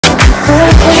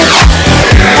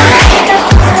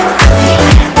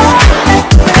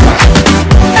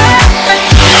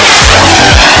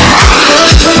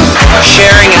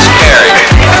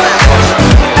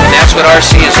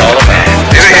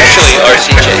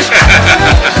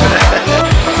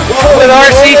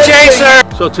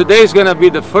So today's gonna be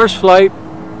the first flight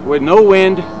with no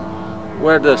wind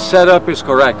where the setup is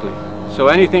correctly. So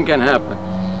anything can happen.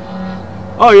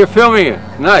 Oh, you're filming it.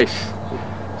 Nice.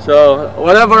 So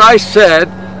whatever I said,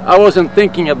 I wasn't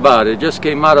thinking about it. It just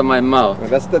came out of my mouth. Well,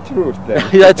 that's the truth then.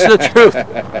 That's the truth.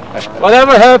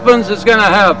 Whatever happens, it's gonna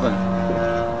happen.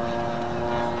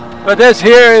 But this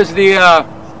here is the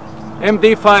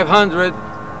MD-500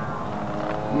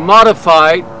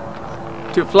 modified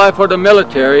to fly for the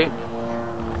military.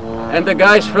 And the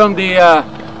guys from the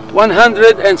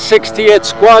 160th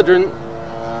Squadron,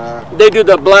 they do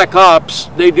the black ops,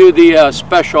 they do the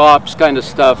special ops kind of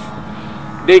stuff.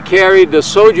 They carry the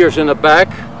soldiers in the back,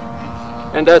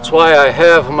 and that's why I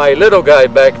have my little guy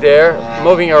back there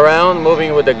moving around,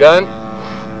 moving with the gun.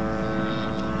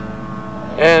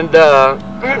 And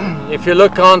if you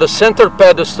look on the center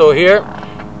pedestal here,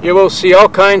 you will see all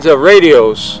kinds of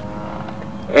radios.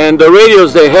 And the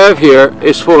radios they have here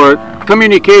is for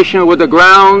communication with the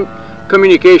ground,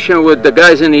 communication with the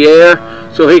guys in the air,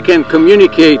 so he can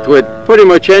communicate with pretty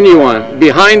much anyone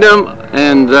behind them,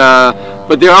 and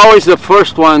but they're always the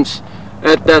first ones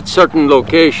at that certain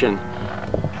location.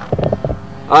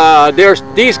 There's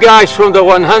these guys from the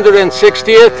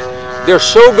 160th, they're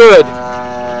so good,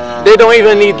 they don't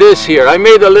even need this here. I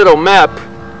made a little map,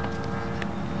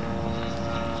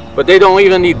 but they don't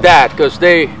even need that, because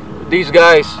these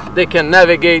guys, they can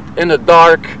navigate in the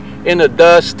dark, in the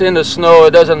dust, in the snow,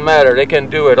 it doesn't matter, they can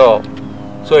do it all.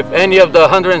 So if any of the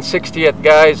 160th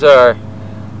guys are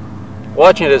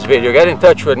watching this video, get in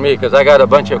touch with me, because I got a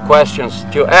bunch of questions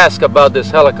to ask about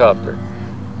this helicopter.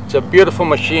 It's a beautiful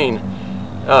machine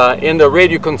in the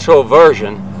radio control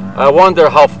version. I wonder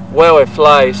how well it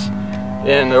flies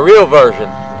in the real version.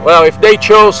 Well, if they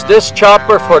chose this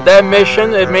chopper for that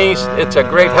mission, it means it's a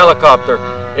great helicopter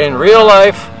in real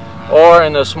life or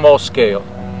in a small scale.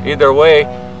 Either way,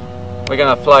 we're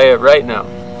gonna fly it right now.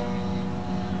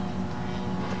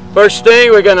 First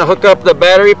thing, we're gonna hook up the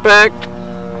battery pack,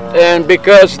 and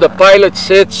because the pilot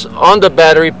sits on the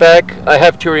battery pack, I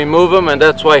have to remove him, and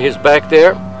that's why he's back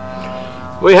there.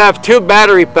 We have two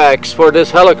battery packs for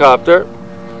this helicopter.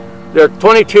 They're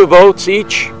 22 volts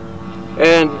each,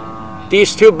 and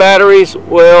these two batteries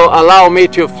will allow me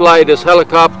to fly this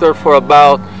helicopter for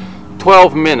about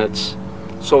 12 minutes.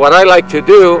 So what I like to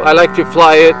do, I like to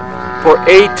fly it for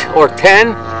 8 or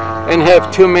 10 and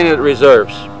have 2-minute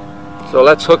reserves. So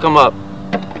let's hook them up.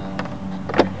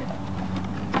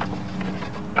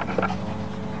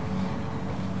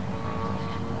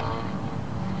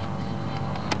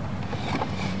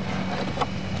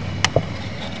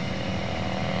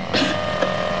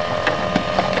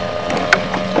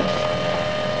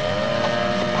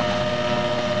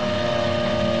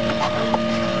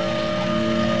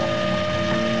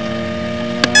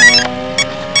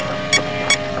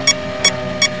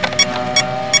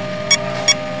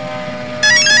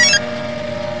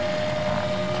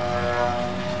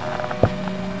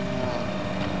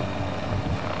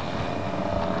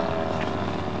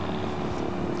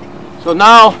 So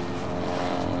now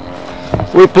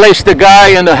we place the guy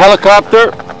in the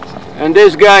helicopter, and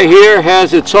this guy here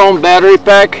has its own battery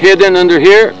pack hidden under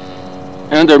here,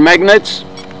 under magnets.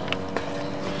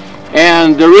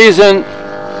 And the reason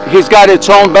he's got its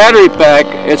own battery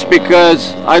pack is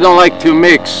because I don't like to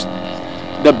mix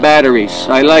the batteries.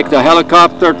 I like the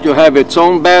helicopter to have its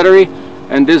own battery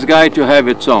and this guy to have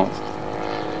its own.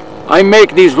 I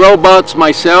make these robots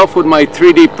myself with my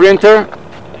 3D printer,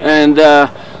 and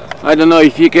I don't know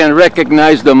if you can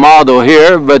recognize the model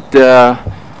here, but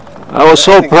I was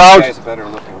so proud. This guy's better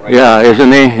looking, right? Yeah,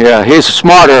 isn't he? Yeah, he's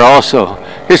smarter also.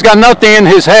 He's got nothing in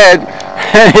his head,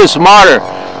 and he's smarter.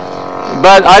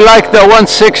 But I like the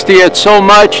 160th so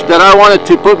much that I wanted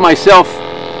to put myself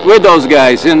with those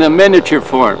guys in the miniature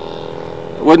form,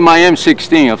 with my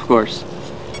M16, of course.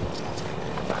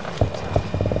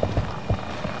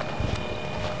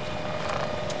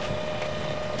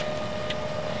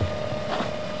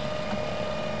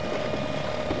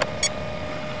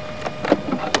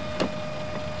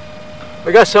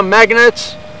 We got some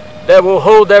magnets that will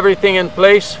hold everything in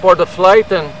place for the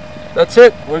flight, and that's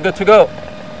it. We're good to go.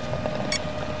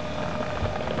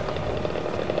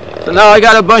 So now I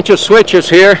got a bunch of switches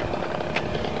here,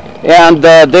 and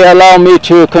they allow me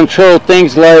to control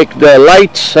things like the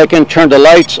lights. I can turn the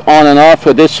lights on and off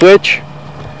with this switch.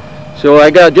 So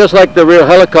I got, just like the real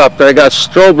helicopter, I got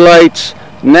strobe lights,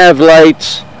 nav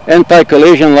lights,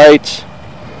 anti-collision lights.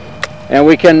 And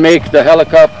we can make the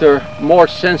helicopter more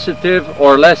sensitive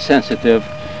or less sensitive.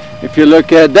 If you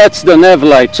look at, that's the nav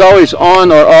light. It's always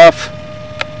on or off.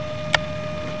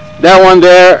 That one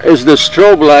there is the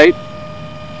strobe light.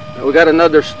 We got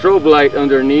another strobe light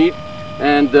underneath.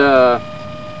 and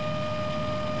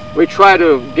we try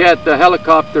to get the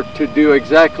helicopter to do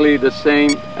exactly the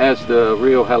same as the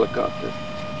real helicopter.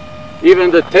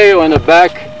 Even the tail in the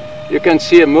back, you can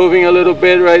see it moving a little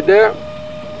bit right there.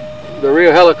 The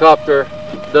real helicopter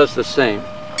does the same.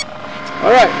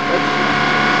 All right, let's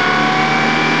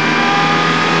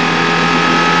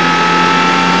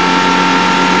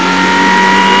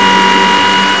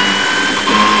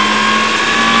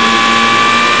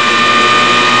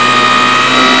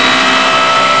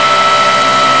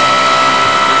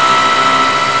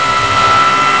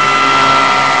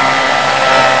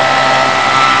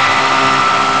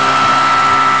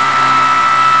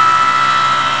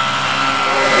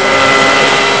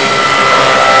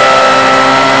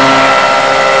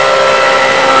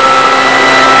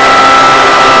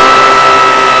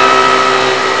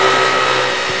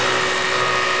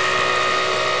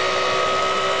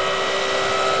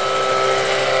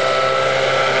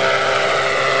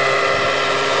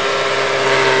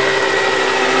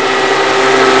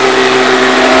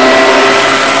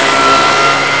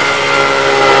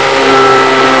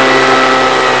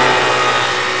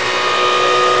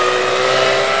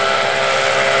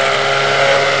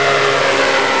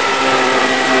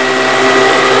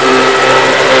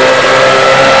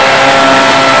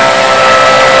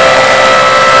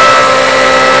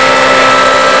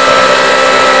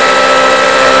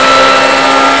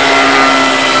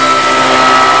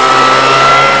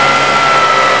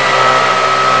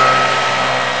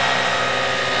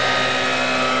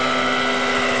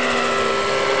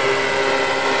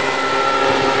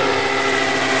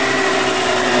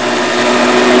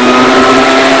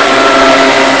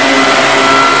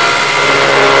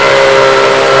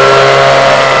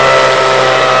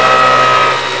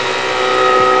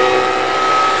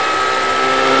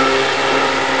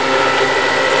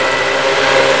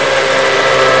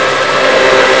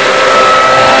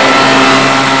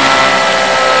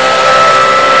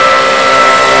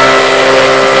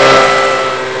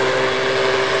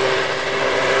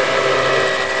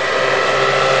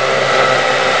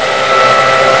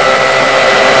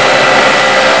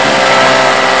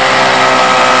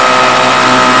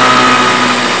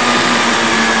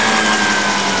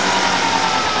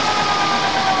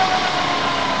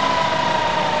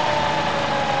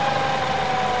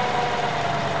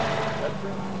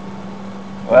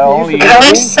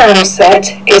Our sound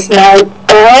set is now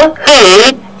Bell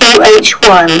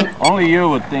UH-1. only you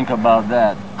would think about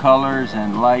that. Colors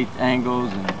and light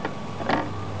angles. And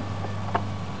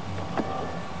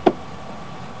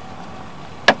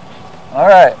all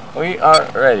right, we are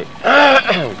ready.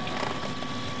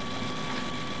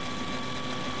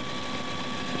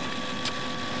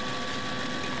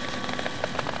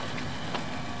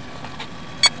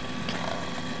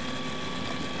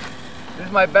 This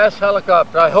is my best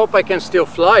helicopter. I hope I can still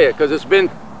fly it because it's been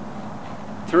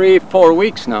 3-4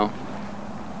 weeks now.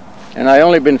 And I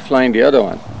only been flying the other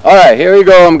one. All right, here we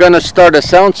go. I'm going to start a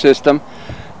sound system.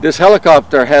 This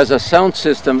helicopter has a sound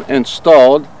system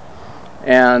installed,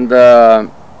 and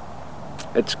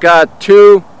it's got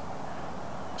 2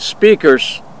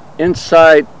 speakers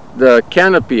inside the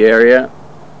canopy area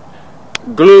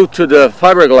glued to the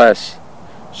fiberglass.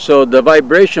 So the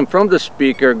vibration from the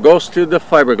speaker goes to the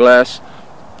fiberglass,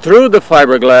 through the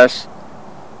fiberglass,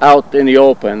 out in the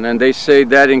open. And they say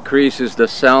that increases the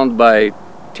sound by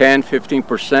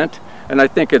 10-15%, and I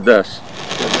think it does.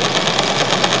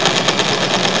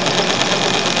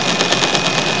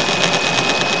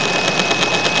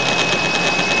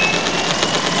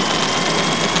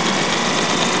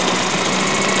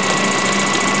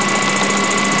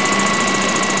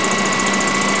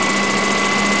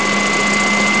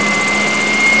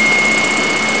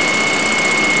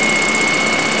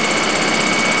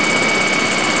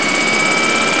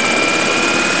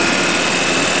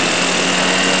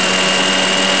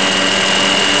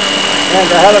 And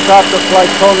the helicopter flies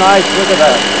so nice, look at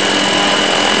that.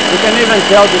 You can even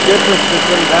tell the difference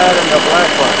between that and the black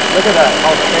one. Look at that,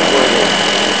 how stable it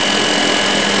is.